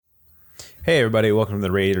Hey everybody, welcome to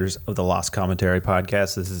the Raiders of the Lost Commentary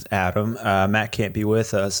podcast. This is Adam. Matt can't be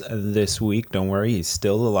with us this week. Don't worry, he's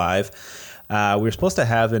still alive. We were supposed to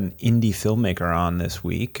have an indie filmmaker on this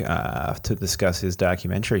week to discuss his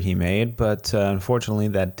documentary he made, but unfortunately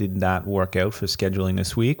that did not work out for scheduling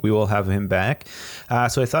this week. We will have him back.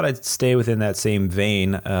 So I thought I'd stay within that same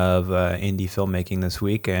vein of indie filmmaking this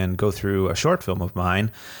week and go through a short film of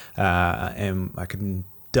mine. And I can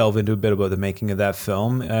delve into a bit about the making of that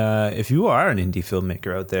film. If you are an indie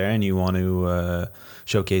filmmaker out there and you want to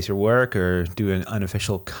showcase your work or do an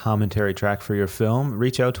unofficial commentary track for your film,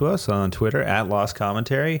 reach out to us on Twitter at Lost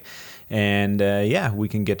Commentary. And we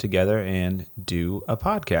can get together and do a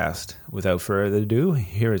podcast. Without further ado,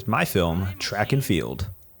 here is my film, Track and Field.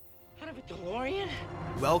 Out of a DeLorean?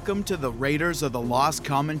 Welcome to the Raiders of the Lost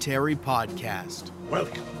Commentary podcast.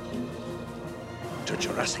 Welcome to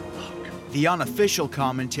Jurassic Park. The unofficial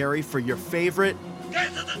commentary for your favorite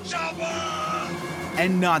Get to the chopper!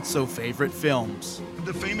 and not so favorite films.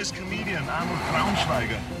 The famous comedian Arnold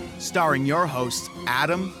Braunschweiger. Starring your hosts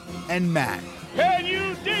Adam and Matt. Can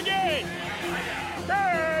you dig it?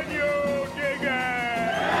 Can you dig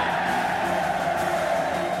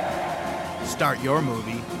it? Start your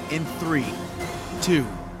movie in 3, 2,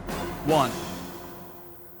 1.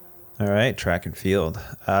 All right, Track and Field.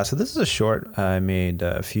 So this is a short I made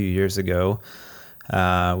a few years ago.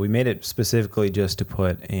 We made it specifically just to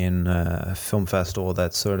put in a film festival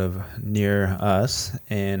that's sort of near us.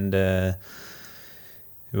 And it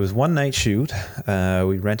was one night shoot.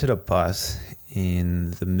 We rented a bus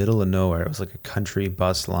in the middle of nowhere. It was like a country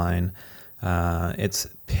bus line. It's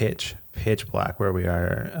pitch black where we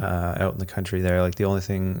are out in the country there. Like the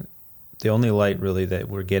only light really that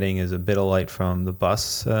we're getting is a bit of light from the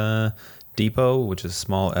bus depot, which is a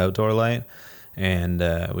small outdoor light. And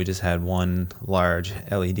we just had one large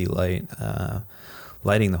LED light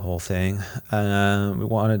lighting the whole thing. We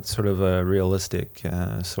wanted sort of a realistic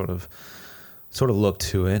sort of look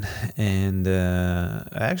to it. And I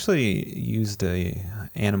actually used a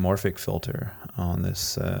anamorphic filter on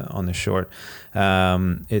this short.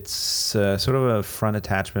 It's sort of a front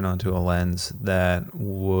attachment onto a lens that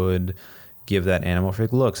would give that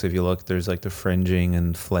anamorphic look. So if you look, there's like the fringing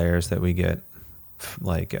and flares that we get,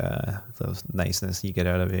 like those niceness you get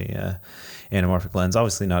out of a anamorphic lens.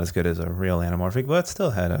 Obviously not as good as a real anamorphic, but it still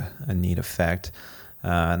had a neat effect.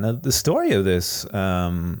 And the story of this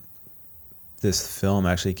film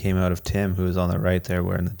actually came out of Tim, who was on the right there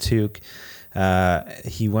wearing the toque.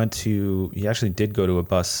 He actually did go to a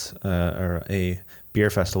bus or a beer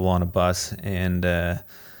festival on a bus, and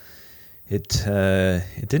it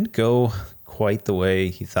didn't go quite the way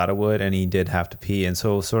he thought it would, and he did have to pee. And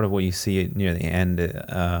so sort of what you see near the end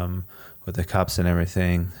with the cups and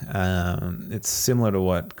everything, it's similar to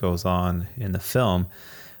what goes on in the film.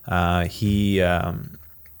 He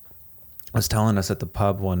was telling us at the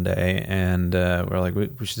pub one day, and we're like, we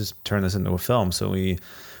should just turn this into a film. So we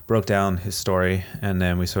broke down his story, and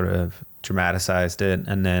then we sort of dramatized it,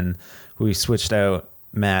 and then we switched out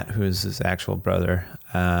Matt, who's his actual brother,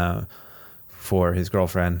 for his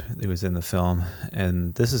girlfriend who was in the film.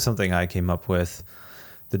 And this is something I came up with,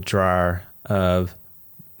 the drawer of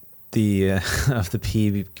the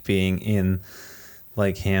pee being in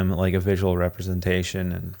like him, like a visual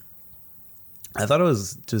representation. And I thought it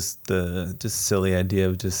was just silly idea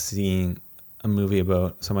of just seeing a movie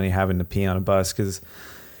about somebody having to pee on a bus, because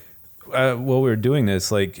while we were doing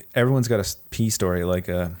this, like everyone's got a pee story. Like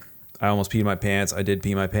I almost peed my pants. I did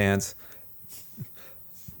pee my pants.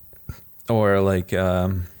 Or like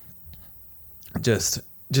just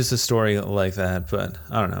a story like that. But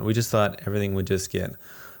I don't know. We just thought everything would just get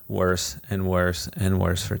worse and worse and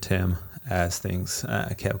worse for Tim as things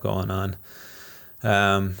kept going on.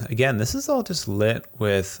 Again, this is all just lit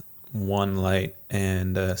with one light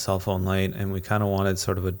and a cell phone light, and we kind of wanted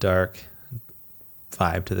sort of a dark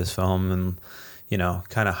vibe to this film, and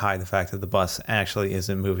kind of hide the fact that the bus actually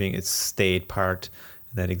isn't moving. It's stayed parked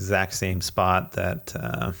in that exact same spot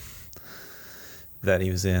that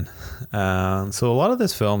he was in. So a lot of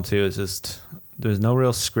this film too is just, there's no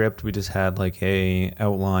real script. We just had like a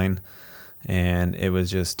outline, and it was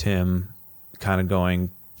just Tim kind of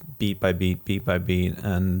going beat by beat,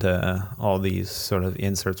 and all these sort of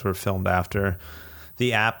inserts were filmed after.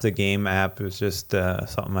 The game app was just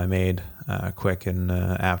something I made quick in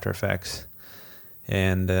After Effects.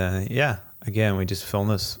 And again, we just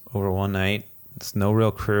filmed this over one night. It's no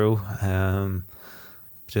real crew,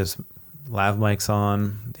 just lav mics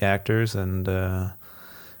on the actors and a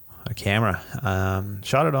camera.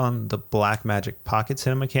 Shot it on the Blackmagic Pocket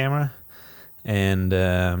Cinema camera, and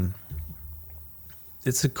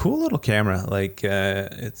it's a cool little camera. Like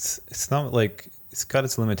it's not like it's got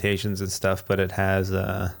its limitations and stuff, but it has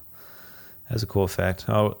a cool effect.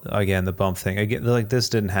 Oh, again, the bump thing. Again, like this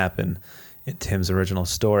didn't happen in Tim's original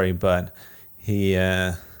story, but we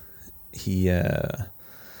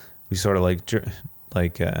sort of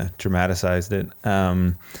dramatized it.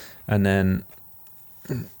 And then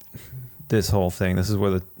this whole thing. This is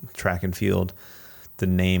where the track and field, the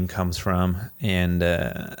name comes from, and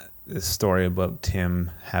this story about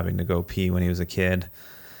Tim having to go pee when he was a kid.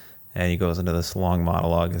 And he goes into this long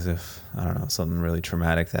monologue as if, I don't know, something really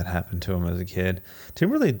traumatic that happened to him as a kid. Tim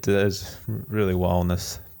really does really well in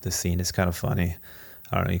this scene. It's kind of funny.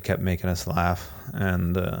 I don't know, he kept making us laugh,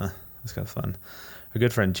 and it's kind of fun. Our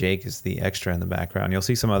good friend Jake is the extra in the background. You'll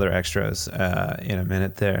see some other extras in a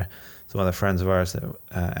minute there. Some other friends of ours that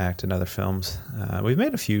act in other films. We've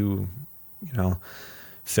made a few,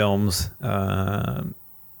 films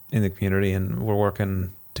in the community, and we're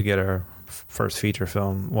working to get our first feature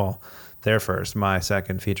film, well, their first, my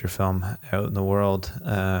second feature film out in the world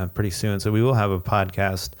pretty soon. So we will have a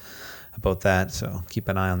podcast about that, so keep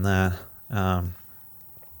an eye on that.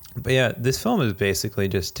 But yeah, this film is basically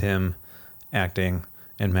just Tim acting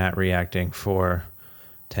and Matt reacting for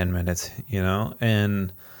 10 minutes,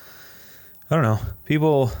 and I don't know,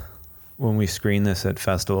 people, when we screen this at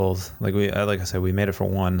festivals, like I said, we made it for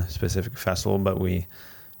one specific festival, but we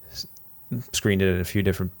screened it at a few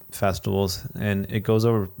different festivals, and it goes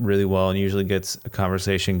over really well and usually gets a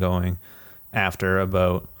conversation going after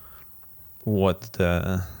about what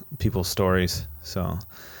the people's stories. So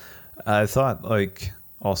I thought, like,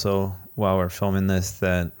 also while we're filming this,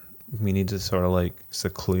 that we need to sort of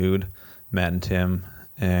seclude Matt and Tim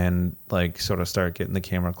and sort of start getting the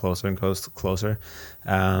camera closer and closer.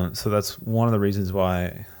 So that's one of the reasons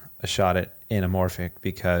why I shot it anamorphic,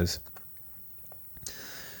 because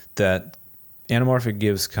that anamorphic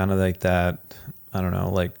gives kind of that, I don't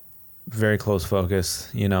know, very close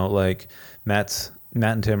focus, Matt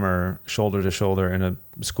and Tim are shoulder to shoulder in a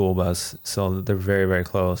school bus, so they're very, very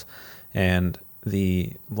close. And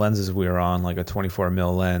the lenses we were on, like a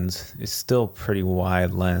 24mm lens, is still pretty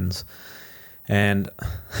wide lens. And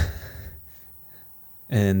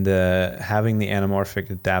having the anamorphic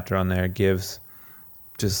adapter on there just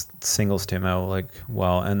singles Tim out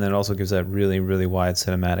well, and then also gives that really, really wide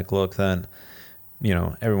cinematic look that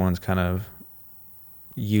everyone's kind of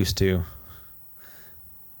used to.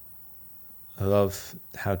 I love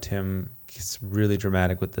how Tim gets really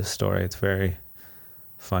dramatic with this story. It's very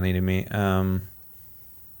funny to me.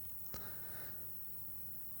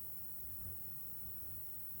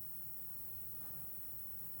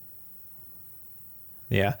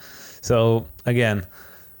 Yeah. So again,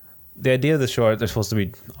 the idea of the short, they're supposed to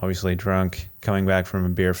be obviously drunk, coming back from a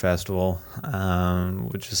beer festival,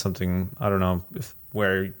 which is something, I don't know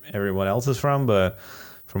where everyone else is from, but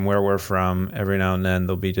from where we're from, every now and then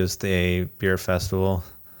there'll be just a beer festival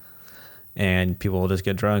and people will just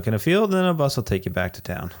get drunk in a field, and then a bus will take you back to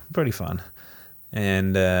town. Pretty fun.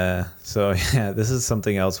 And so, yeah, this is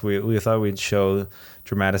something else. We thought we'd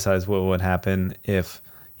dramatize what would happen if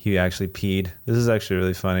he actually peed. This is actually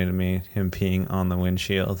really funny to me, him peeing on the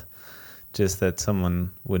windshield. Just that someone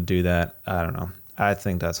would do that. I don't know. I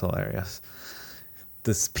think that's hilarious.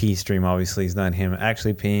 This pee stream obviously is not him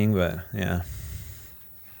actually peeing, but yeah.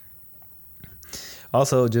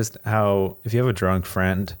 Also, just how if you have a drunk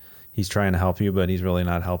friend, he's trying to help you, but he's really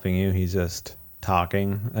not helping you. He's just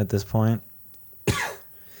talking at this point.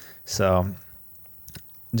 So,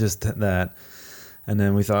 just that. And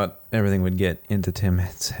then we thought everything would get into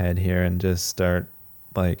Tim's head here and just start,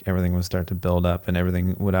 everything would start to build up, and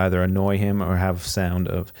everything would either annoy him or have sound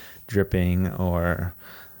of dripping or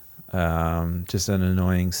just an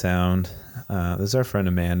annoying sound. This is our friend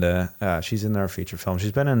Amanda. She's in our feature film.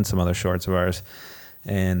 She's been in some other shorts of ours,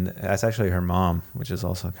 and that's actually her mom, which is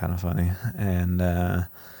also kind of funny. And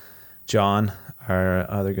John, our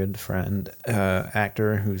other good friend,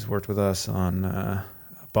 actor who's worked with us on a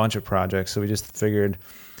bunch of projects. So we just figured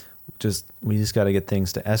we just got to get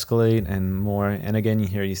things to escalate and more. And again,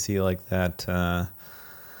 you see that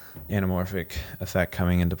anamorphic effect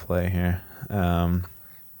coming into play here.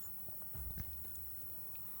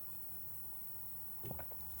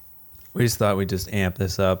 We just thought we'd just amp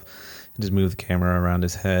this up and just move the camera around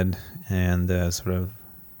his head and sort of,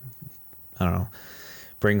 I don't know,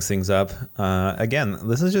 brings things up. Again,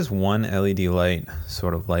 this is just one LED light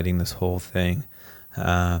sort of lighting this whole thing.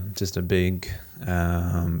 Just a big,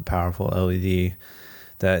 powerful LED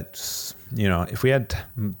that, if we had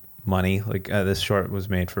money, this short was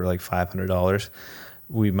made for $500,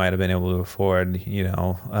 we might have been able to afford,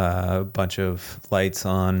 a bunch of lights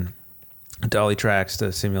on dolly tracks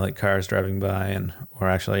to simulate cars driving by, and or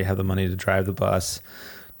actually have the money to drive the bus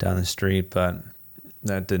down the street, but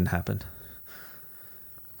that didn't happen.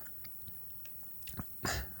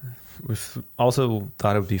 We've also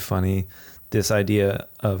thought it would be funny, this idea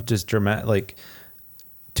of just dramatic, like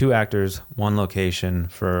 2 actors, 1 location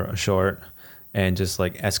for a short, and just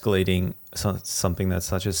like escalating something that's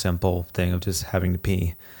such a simple thing of just having to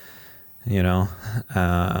pee, you know?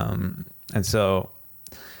 And so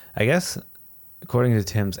I guess according to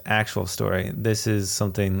Tim's actual story, this is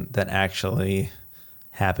something that actually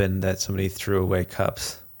happened, that somebody threw away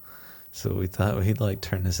cups. So we thought we'd like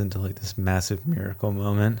turn this into like this massive miracle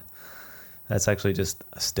moment. That's actually just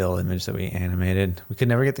a still image that we animated. We could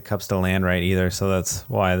never get the cups to land right either, so that's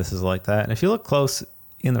why this is like that. And if you look close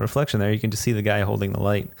in the reflection there, you can just see the guy holding the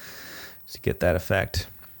light to get that effect.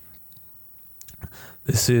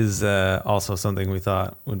 This is also something we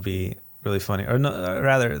thought would be really funny. Or no,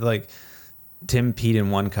 rather, like Tim peed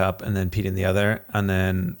in 1 cup and then peed in the other, and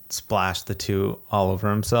then splashed the 2 all over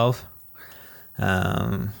himself.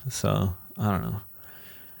 So, I don't know.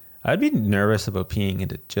 I'd be nervous about peeing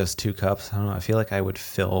into just 2 cups. I don't know. I feel like I would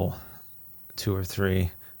fill 2 or 3. And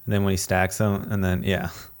then when he stacks them, and then, yeah,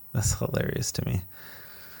 that's hilarious to me.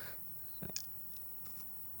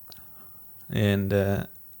 And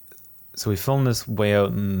so we filmed this way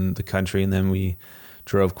out in the country, and then we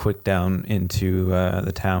drove quick down into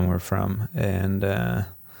the town we're from. And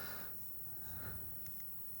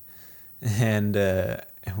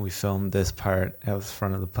we filmed this part out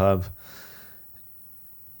front of the pub.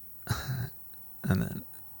 And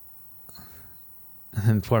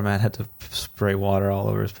then poor Matt had to spray water all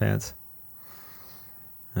over his pants.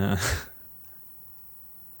 If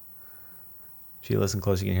you listen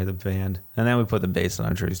close, you can hear the band. And then we put the bass on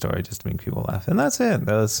a true story just to make people laugh. And that's it.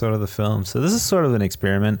 That was sort of the film. So this is sort of an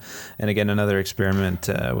experiment. And again, another experiment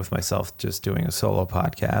with myself just doing a solo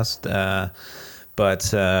podcast.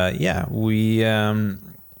 But yeah, we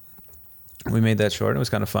made that short. It was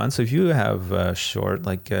kind of fun. So if you have a short,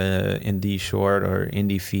 like indie short or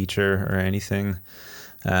indie feature or anything,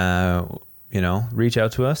 reach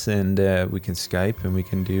out to us, and we can Skype and we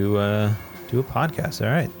can do a podcast.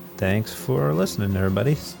 All right. Thanks for listening,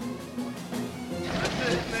 everybody. That's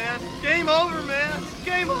it, man. Game over, man.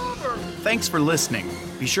 Game over. Thanks for listening.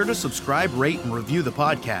 Be sure to subscribe, rate, and review the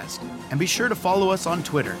podcast. And be sure to follow us on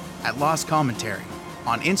Twitter at Lost Commentary,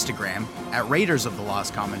 on Instagram at Raiders of the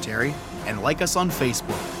Lost Commentary, and like us on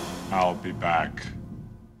Facebook. I'll be back.